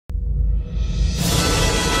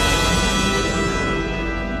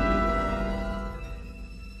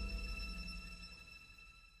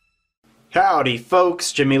Howdy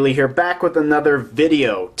folks, Jimmy Lee here, back with another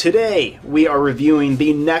video. Today we are reviewing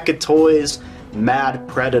the NECA Toys Mad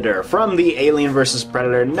Predator from the Alien vs.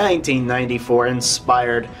 Predator 1994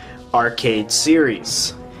 inspired arcade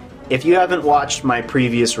series. If you haven't watched my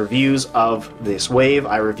previous reviews of this wave,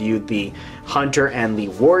 I reviewed the Hunter and the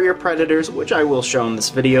Warrior Predators, which I will show in this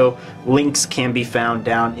video. Links can be found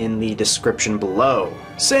down in the description below.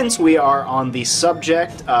 Since we are on the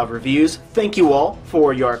subject of reviews, thank you all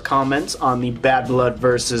for your comments on the Bad Blood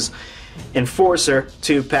vs. Enforcer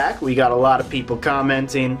 2-pack. We got a lot of people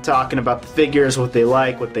commenting, talking about the figures, what they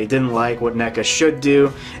like, what they didn't like, what NECA should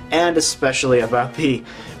do, and especially about the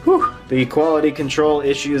quality control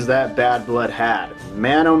issues that Bad Blood had.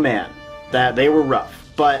 Man oh man, that they were rough.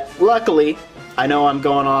 But luckily, I know I'm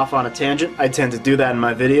going off on a tangent. I tend to do that in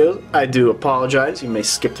my videos. I do apologize. You may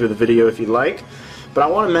skip through the video if you'd like. But I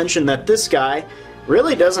want to mention that this guy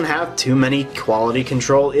really doesn't have too many quality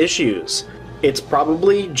control issues. It's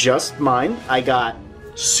probably just mine. I got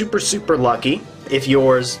super lucky. If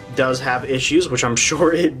yours does have issues, which I'm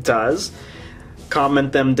sure it does,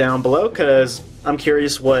 comment them down below because I'm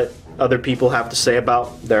curious what other people have to say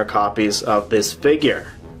about their copies of this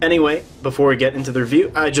figure. Anyway, before we get into the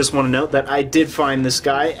review, I just want to note that I did find this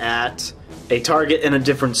guy at a Target in a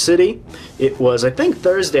different city. It was, I think,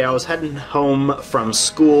 Thursday. I was heading home from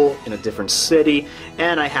school in a different city,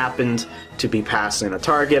 and I happened to be passing a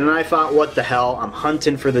Target, and I thought, what the hell, I'm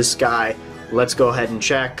hunting for this guy, let's go ahead and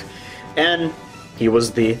check. And he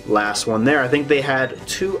was the last one there. I think they had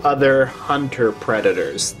two other Hunter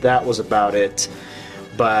Predators. That was about it.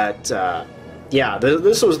 But, yeah,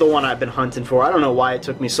 this was the one I've been hunting for. I don't know why it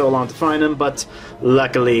took me so long to find him, but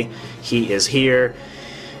luckily he is here.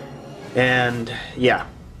 And yeah,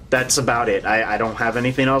 that's about it. I don't have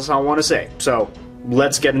anything else I want to say. So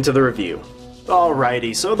let's get into the review.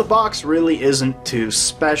 Alrighty, so the box really isn't too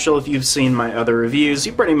special. If you've seen my other reviews,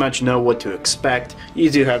 you pretty much know what to expect. You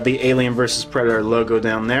do have the Alien vs. Predator logo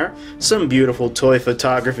down there, some beautiful toy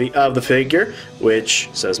photography of the figure, which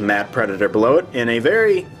says Mad Predator below it, in a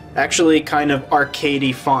very, actually kind of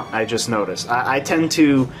arcadey font I just noticed. I tend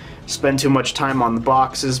to spend too much time on the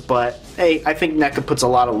boxes, but hey, I think NECA puts a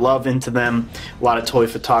lot of love into them, a lot of toy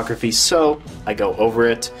photography, so I go over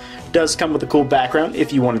it. Does come with a cool background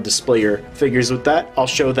if you want to display your figures with that. I'll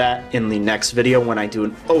show that in the next video when I do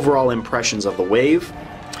an overall impressions of the wave.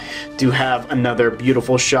 Do have another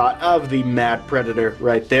beautiful shot of the Mad Predator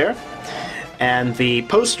right there. And the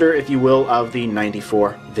poster, if you will, of the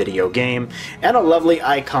 94 video game, and a lovely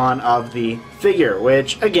icon of the figure,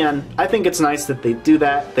 which, again, I think it's nice that they do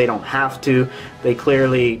that. They don't have to. They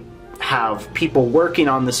clearly have people working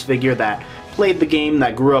on this figure that played the game,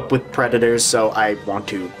 that grew up with Predators, so I want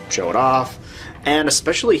to show it off. And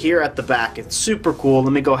especially here at the back, it's super cool.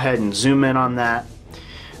 Let me go ahead and zoom in on that.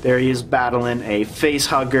 There he is battling a face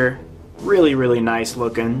hugger. Really nice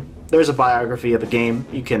looking. There's a biography of the game.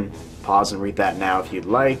 You can pause and read that now if you'd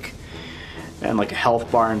like. And like a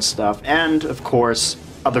health bar and stuff. And of course,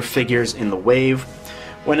 other figures in the wave.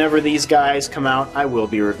 Whenever these guys come out, I will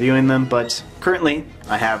be reviewing them, but currently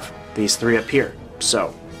I have these three up here.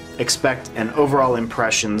 So expect an overall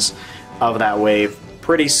impressions of that wave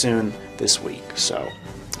pretty soon this week. So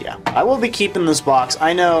yeah, I will be keeping this box.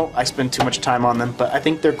 I know I spend too much time on them, but I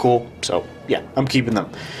think they're cool. So yeah, I'm keeping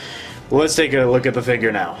them. Let's take a look at the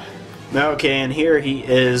figure now. Okay, and here he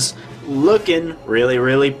is, looking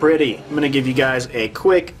really pretty. I'm going to give you guys a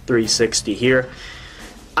quick 360 here.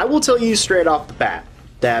 I will tell you straight off the bat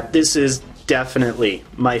that this is definitely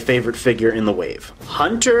my favorite figure in the wave.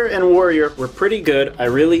 Hunter and Warrior were pretty good. I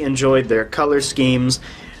really enjoyed their color schemes,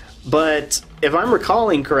 but if I'm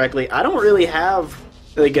recalling correctly, I don't really have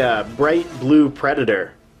like a bright blue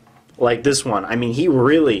Predator like this one. I mean, he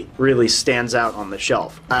really stands out on the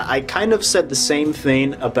shelf. I kind of said the same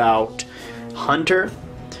thing about Hunter,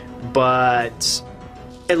 but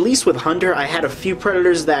at least with Hunter, I had a few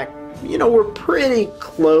Predators that, you know, were pretty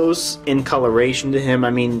close in coloration to him. I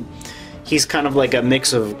mean, he's kind of like a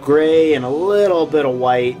mix of gray and a little bit of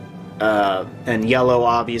white, and yellow,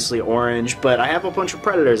 obviously orange, but I have a bunch of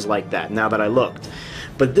Predators like that now that I looked.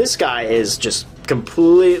 But this guy is just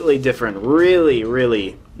completely different,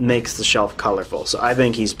 really makes the shelf colorful, so I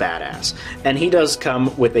think he's badass. And he does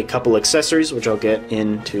come with a couple accessories, which I'll get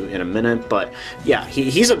into in a minute, but yeah,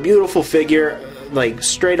 he's a beautiful figure. Like,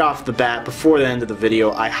 straight off the bat, before the end of the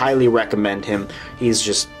video, I highly recommend him. He's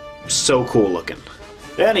just so cool looking.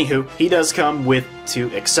 Anywho, he does come with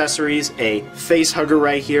two accessories, a face hugger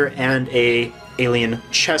right here, and a alien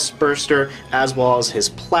chest burster, as well as his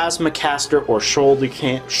plasma caster or shoulder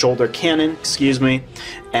cannon, excuse me,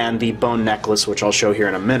 and the bone necklace, which I'll show here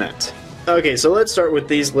in a minute. Okay, so let's start with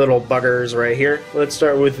these little buggers right here. Let's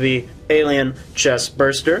start with the alien chest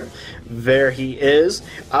burster. There he is.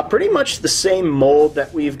 Pretty much the same mold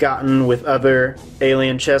that we've gotten with other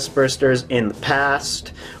alien chest bursters in the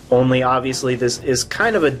past, only obviously this is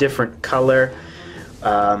kind of a different color.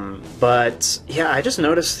 But yeah, I just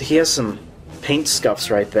noticed he has some paint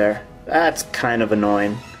scuffs right there. That's kind of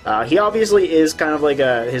annoying. He obviously is kind of like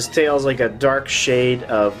his tail's like a dark shade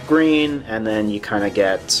of green, and then you kind of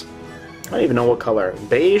get, I don't even know what color,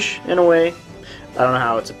 beige in a way. I don't know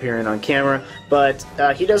how it's appearing on camera, but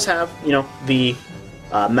he does have, you know, the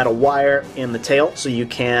metal wire in the tail, so you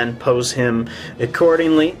can pose him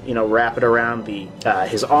accordingly. You know, wrap it around the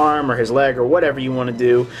his arm or his leg or whatever you want to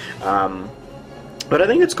do. But I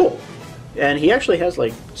think it's cool. And he actually has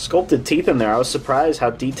like sculpted teeth in there. I was surprised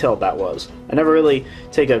how detailed that was. I never really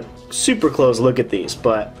take a super close look at these,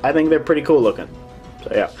 but I think they're pretty cool looking.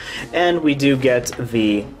 So yeah. And we do get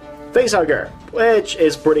the facehugger, which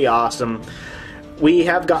is pretty awesome. We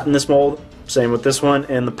have gotten this mold, same with this one,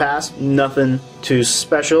 in the past. Nothing too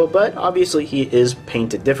special, but obviously he is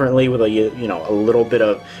painted differently with a, you know, a little bit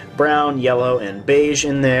of brown, yellow, and beige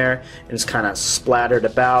in there. And it's kind of splattered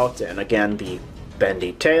about, and again the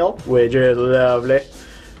bendy tail, which is lovely.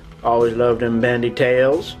 Always loved them bendy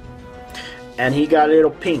tails. And he got a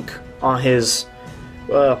little pink on his,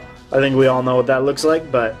 well, I think we all know what that looks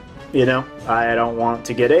like, but you know, I don't want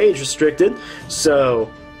to get age restricted, so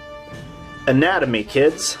anatomy,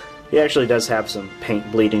 kids. He actually does have some paint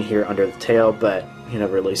bleeding here under the tail, but you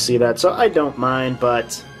never really see that, so I don't mind,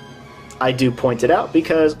 but I do point it out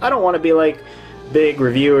because I don't want to be like big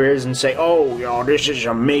reviewers and say, oh, y'all, this is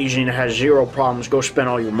amazing, it has zero problems, go spend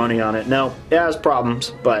all your money on it. No, it has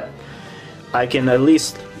problems, but I can at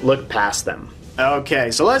least look past them.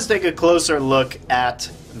 Okay, so let's take a closer look at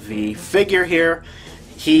the figure here.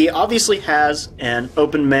 He obviously has an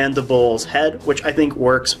open mandible's head, which I think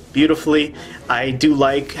works beautifully. I do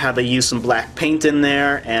like how they use some black paint in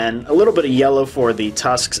there and a little bit of yellow for the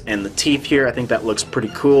tusks and the teeth here. I think that looks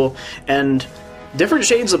pretty cool. And different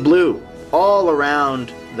shades of blue all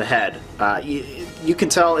around the head. You can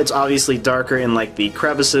tell it's obviously darker in like the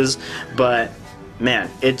crevices, but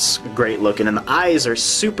man, it's great looking. And the eyes are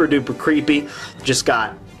super duper creepy. Just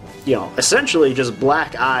got, you know, essentially just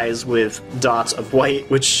black eyes with dots of white,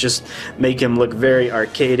 which just make him look very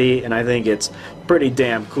arcadey, and I think it's pretty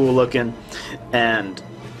damn cool looking. And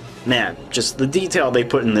man, just the detail they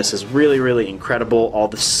put in this is really, really incredible. All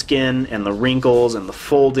the skin and the wrinkles and the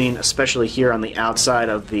folding, especially here on the outside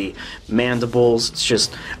of the mandibles. It's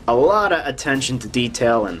just a lot of attention to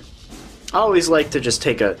detail, and I always like to just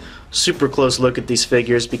take a super close look at these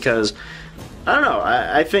figures because I don't know,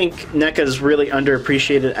 I think NECA is really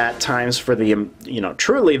underappreciated at times for the, you know,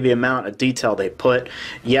 truly the amount of detail they put.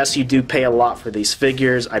 Yes, you do pay a lot for these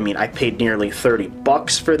figures. I mean, I paid nearly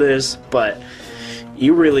 $30 for this, but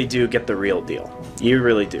you really do get the real deal. You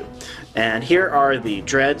really do. And here are the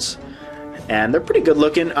dreads, and they're pretty good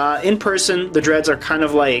looking. In person, the dreads are kind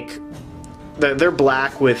of like, they're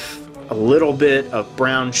black with a little bit of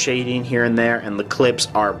brown shading here and there, and the clips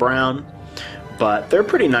are brown, but they're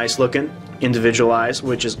pretty nice looking, individualized,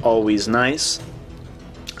 which is always nice.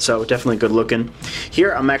 So definitely good looking.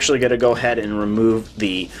 Here I'm actually going to go ahead and remove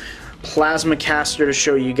the plasma caster to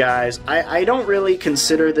show you guys. I don't really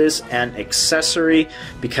consider this an accessory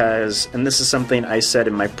because, and this is something I said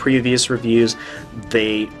in my previous reviews,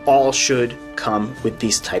 they all should come with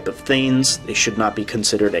these type of things. They should not be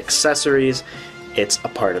considered accessories. It's a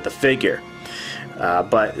part of the figure.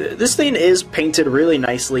 But this thing is painted really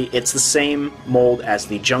nicely. It's the same mold as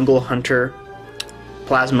the Jungle Hunter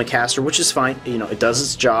plasma caster, which is fine. You know, it does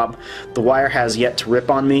its job. The wire has yet to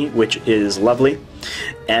rip on me, which is lovely.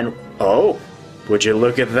 And oh, would you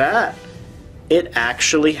look at that? It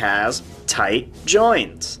actually has tight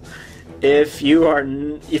joints. If you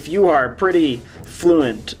are pretty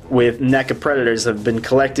fluent with NECA Predators, have been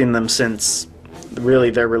collecting them since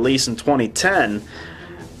really their release in 2010,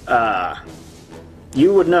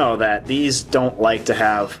 you would know that these don't like to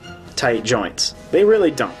have tight joints. They really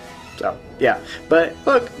don't. So, yeah. But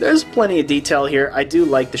look, there's plenty of detail here. I do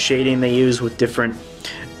like the shading they use with different,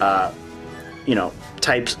 you know,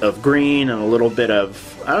 types of green and a little bit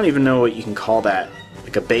of, I don't even know what you can call that,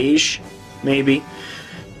 like a beige, maybe.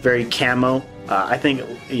 Very camo. I think,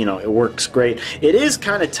 you know, it works great. It is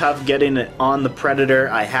kind of tough getting it on the Predator.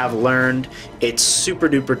 I have learned it's super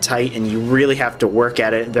duper tight and you really have to work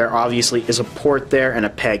at it. There obviously is a port there and a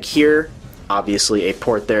peg here. Obviously a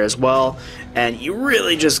port there as well. And you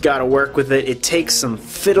really just got to work with it. It takes some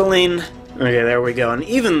fiddling. Okay, there we go. And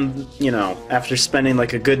even, you know, after spending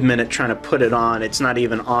like a good minute trying to put it on, it's not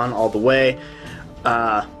even on all the way.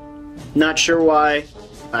 Not sure why.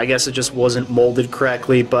 I guess it just wasn't molded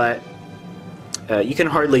correctly, but you can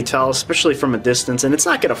hardly tell, especially from a distance, and it's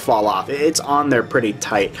not going to fall off. It's on there pretty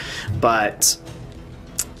tight, but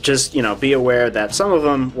just, you know, be aware that some of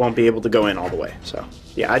them won't be able to go in all the way. So,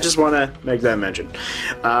 yeah, I just want to make that mention.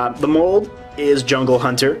 The mold is Jungle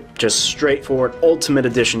Hunter, just straightforward Ultimate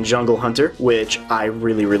Edition Jungle Hunter, which I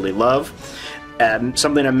really, really love.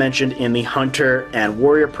 Something I mentioned in the Hunter and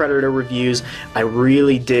Warrior Predator reviews, I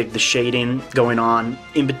really dig the shading going on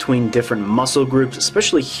in between different muscle groups,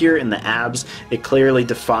 especially here in the abs. It clearly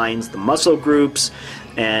defines the muscle groups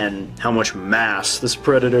and how much mass this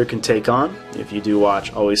Predator can take on. If you do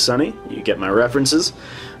watch Always Sunny, you get my references.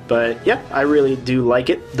 But yeah, I really do like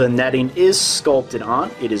it. The netting is sculpted on.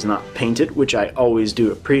 It is not painted, which I always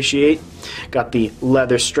do appreciate. Got the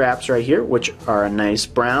leather straps right here, which are a nice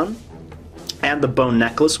brown. And the bone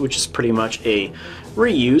necklace, which is pretty much a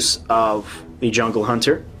reuse of the Jungle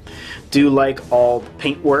Hunter. Do like all the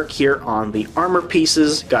paintwork here on the armor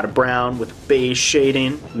pieces. Got a brown with beige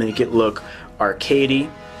shading, make it look arcadey.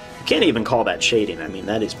 You can't even call that shading, I mean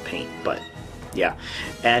that is paint, but yeah.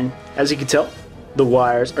 And as you can tell, the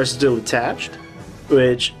wires are still attached,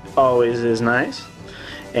 which always is nice.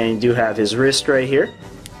 And you do have his wrist right here,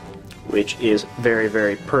 which is very,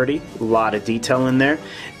 very pretty. A lot of detail in there.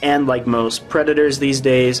 And like most Predators these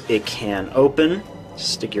days, it can open.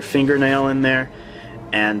 Stick your fingernail in there,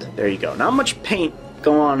 and there you go. Not much paint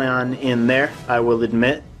going on in there, I will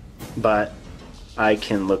admit, but I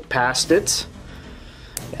can look past it.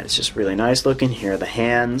 And it's just really nice looking. Here are the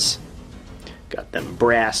hands. Got them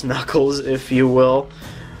brass knuckles, if you will.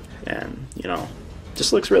 And, you know,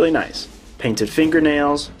 just looks really nice. Painted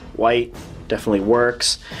fingernails, white. Definitely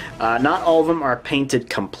works. Not all of them are painted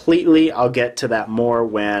completely. I'll get to that more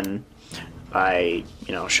when I,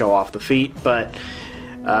 you know, show off the feet. But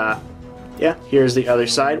yeah, here's the other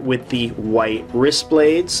side with the white wrist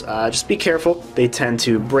blades. Just be careful; they tend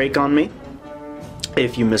to break on me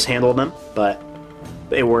if you mishandle them. But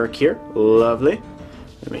they work here. Lovely.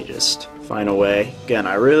 Let me just find a way. Again,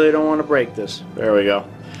 I really don't want to break this. There we go.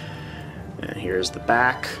 And here's the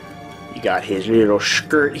back. You got his little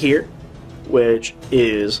skirt here, which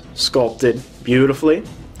is sculpted beautifully.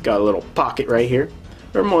 Got a little pocket right here,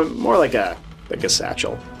 or more like a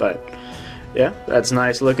satchel. But yeah, that's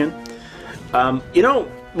nice looking. You know,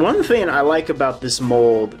 one thing I like about this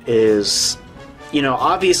mold is, you know,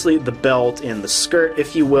 obviously the belt and the skirt,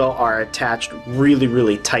 if you will, are attached really,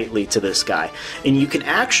 really tightly to this guy, and you can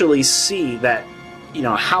actually see that, you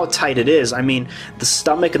know, how tight it is. I mean, the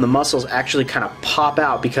stomach and the muscles actually kind of pop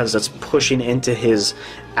out because it's pushing into his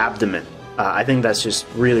abdomen. I think that's just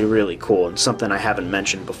really, really cool and something I haven't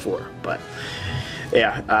mentioned before. But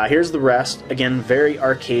yeah, here's the rest. Again, very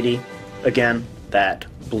arcadey. Again, that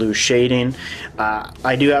blue shading.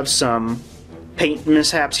 I do have some paint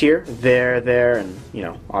mishaps here, there, and, you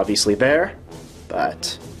know, obviously there.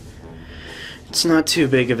 But it's not too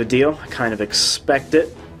big of a deal. I kind of expect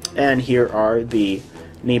it. And here are the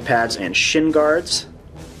knee pads and shin guards,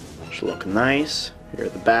 which look nice. Here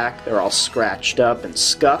at the back, they're all scratched up and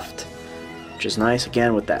scuffed, which is nice,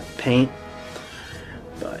 again, with that paint.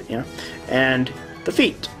 But yeah, and the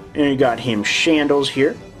feet. And you got him shandals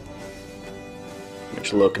here,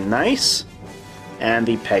 which look nice, and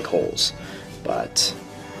the peg holes. But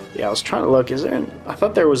yeah, I was trying to look. Is there? I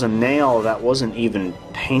thought there was a nail that wasn't even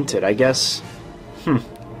painted. I guess.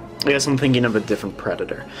 I guess I'm thinking of a different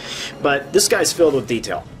Predator. But this guy's filled with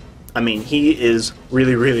detail. I mean, he is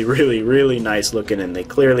really, really, really, really nice looking, and they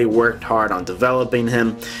clearly worked hard on developing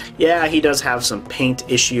him. Yeah, he does have some paint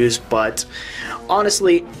issues, but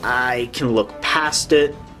honestly, I can look past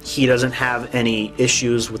it. He doesn't have any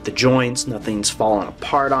issues with the joints. Nothing's falling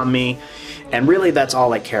apart on me. And really, that's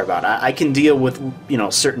all I care about. I can deal with, you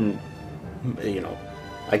know, certain, you know,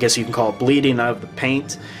 I guess you can call it bleeding out of the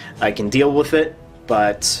paint. I can deal with it.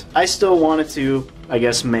 But I still wanted to, I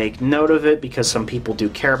guess, make note of it because some people do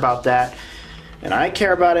care about that. And I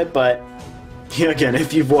care about it, but again,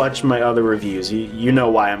 if you've watched my other reviews, you know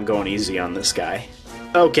why I'm going easy on this guy.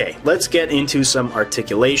 Okay, let's get into some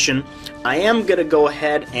articulation. I am going to go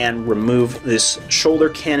ahead and remove this shoulder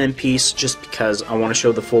cannon piece just because I want to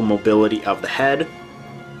show the full mobility of the head.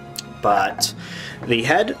 But the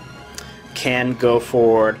head can go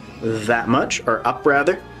forward that much, or up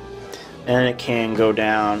rather. And it can go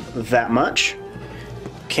down that much.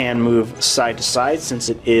 Can move side to side since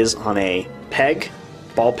it is on a peg,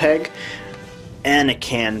 ball peg, and it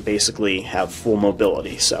can basically have full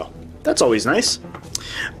mobility, so that's always nice.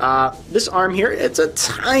 This arm here, it's a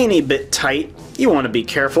tiny bit tight. You want to be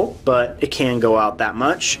careful, but it can go out that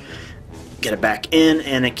much. get it back in,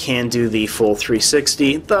 and it can do the full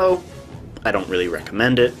 360, though I don't really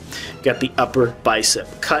recommend it. Got the upper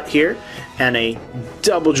bicep cut here, and a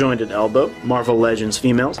double jointed elbow. Marvel Legends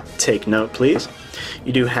females, take note please.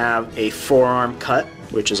 You do have a forearm cut,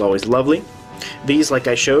 which is always lovely. These, like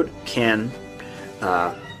I showed, can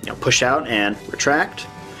push out and retract.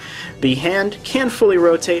 The hand can fully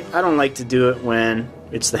rotate. I don't like to do it when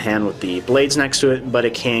it's the hand with the blades next to it, but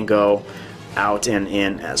it can go out and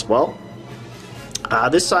in as well.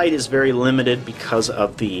 This side is very limited because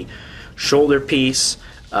of the shoulder piece,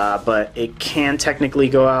 but it can technically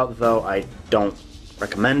go out, though I don't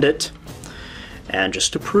recommend it. And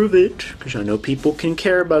just to prove it, because I know people can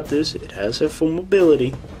care about this, it has a full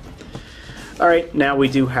mobility. Alright, now we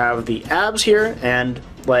do have the abs here, and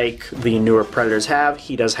like the newer Predators have,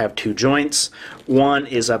 he does have two joints. One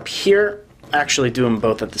is up here. Actually do them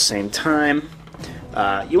both at the same time.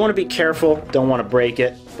 You want to be careful, don't want to break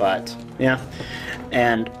it, but yeah.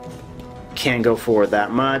 And can go forward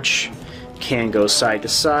that much, can go side to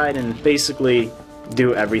side, and basically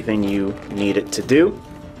do everything you need it to do.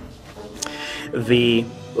 The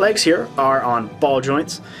legs here are on ball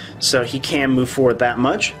joints, so he can move forward that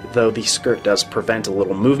much, though the skirt does prevent a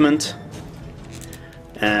little movement.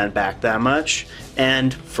 And back that much,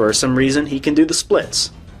 and for some reason he can do the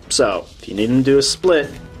splits. So if you need him to do a split,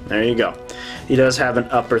 there you go. He does have an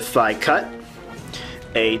upper thigh cut,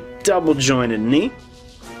 a double jointed knee,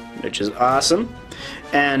 which is awesome,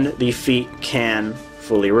 and the feet can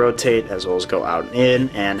fully rotate as well as go out and in,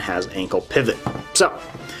 and has ankle pivot. So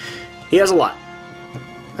he has a lot,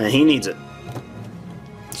 and he needs it.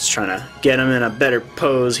 Just trying to get him in a better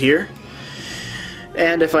pose here.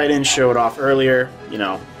 And if I didn't show it off earlier, you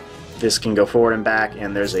know, this can go forward and back,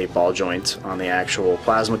 and there's a ball joint on the actual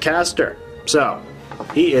plasma caster. So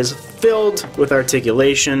he is filled with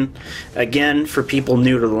articulation. Again, for people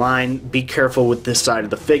new to the line, be careful with this side of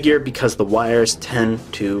the figure because the wires tend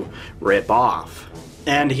to rip off.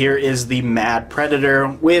 And here is the Mad Predator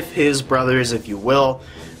with his brothers, if you will.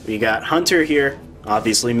 We got Hunter here,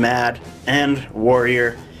 obviously Mad, and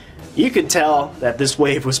Warrior. You could tell that this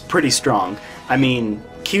wave was pretty strong. I mean,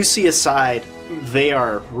 QC aside, they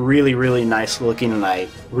are really, really nice looking, and I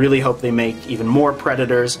really hope they make even more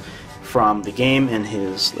Predators from the game. And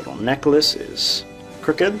his little necklace is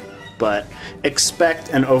crooked, but expect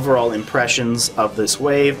an overall impressions of this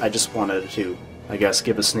wave. I just wanted to, I guess,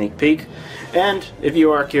 give a sneak peek. And if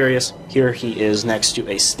you are curious, here he is next to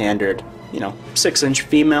a standard, 6-inch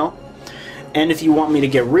female. And if you want me to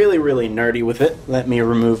get really, really nerdy with it, let me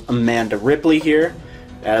remove Amanda Ripley here,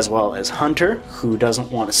 as well as Hunter, who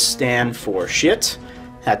doesn't want to stand for shit.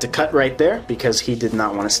 Had to cut right there because he did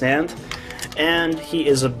not want to stand. And he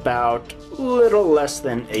is about a little less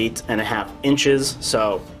than 8.5 inches.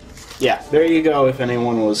 So yeah, there you go if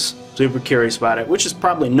anyone was super curious about it, which is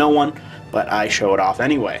probably no one, but I show it off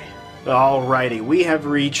anyway. Alrighty, we have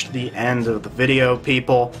reached the end of the video,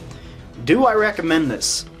 people. Do I recommend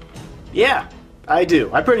this? Yeah, I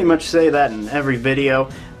do. I pretty much say that in every video.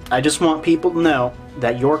 I just want people to know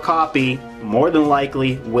that your copy more than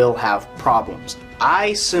likely will have problems.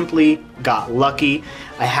 I simply got lucky.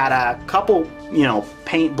 I had a couple,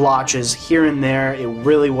 paint blotches here and there. It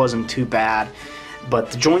really wasn't too bad,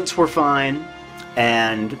 but the joints were fine,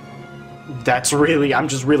 and I'm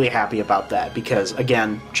just really happy about that because,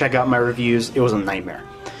 again, check out my reviews. It was a nightmare.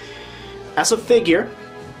 As a figure,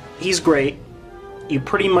 he's great. You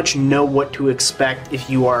pretty much know what to expect if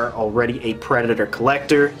you are already a Predator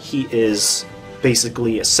collector. He is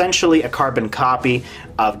basically, essentially, a carbon copy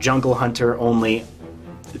of Jungle Hunter, only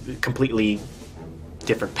completely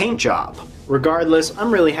different paint job. Regardless,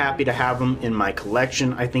 I'm really happy to have him in my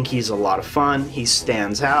collection. I think he's a lot of fun, he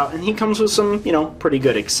stands out, and he comes with some, pretty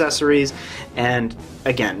good accessories, and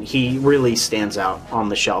again, he really stands out on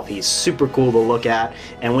the shelf. He's super cool to look at,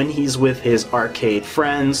 and when he's with his arcade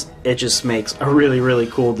friends, it just makes a really, really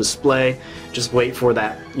cool display. Just wait for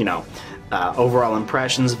that, overall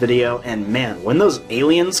impressions video, and man, when those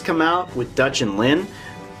aliens come out with Dutch and Lynn,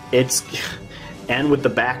 and with the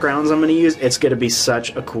backgrounds I'm going to use, it's going to be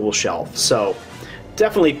such a cool shelf. So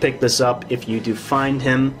definitely pick this up if you do find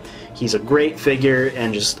him. He's a great figure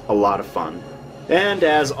and just a lot of fun. And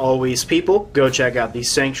as always, people, go check out the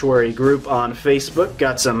Sanctuary group on Facebook.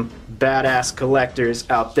 Got some badass collectors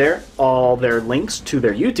out there. All their links to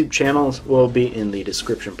their YouTube channels will be in the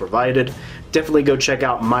description provided. Definitely go check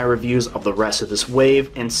out my reviews of the rest of this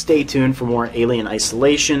wave, and stay tuned for more Alien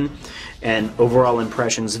Isolation and overall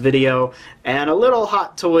impressions video, and a little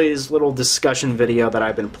Hot Toys little discussion video that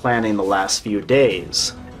I've been planning the last few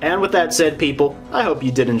days. And with that said, people, I hope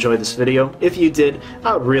you did enjoy this video. If you did,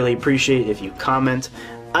 I would really appreciate if you comment,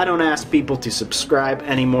 I don't ask people to subscribe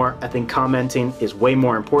anymore. I think commenting is way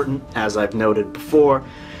more important, as I've noted before.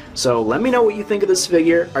 So let me know what you think of this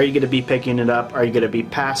figure. Are you going to be picking it up? Are you going to be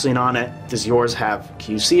passing on it? Does yours have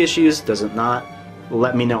QC issues? Does it not?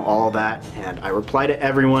 Let me know all that, and I reply to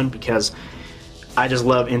everyone because I just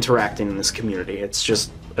love interacting in this community. It's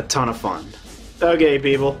just a ton of fun. Okay,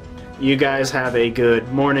 people, you guys have a good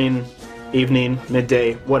morning, evening,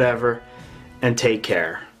 midday, whatever, and take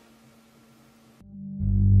care.